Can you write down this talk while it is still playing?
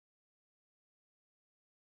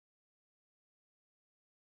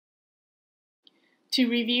To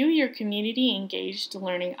review your community-engaged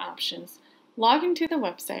learning options, log into the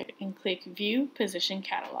website and click View Position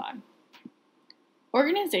Catalog.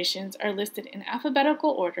 Organizations are listed in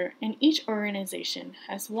alphabetical order, and each organization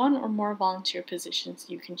has one or more volunteer positions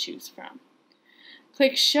you can choose from.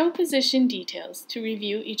 Click Show Position Details to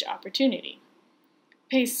review each opportunity.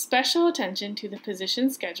 Pay special attention to the position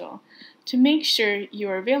schedule to make sure you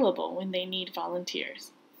are available when they need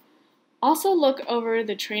volunteers. Also look over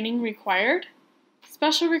the training required,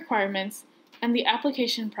 special requirements, and the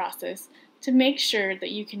application process to make sure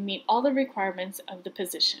that you can meet all the requirements of the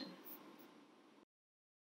position.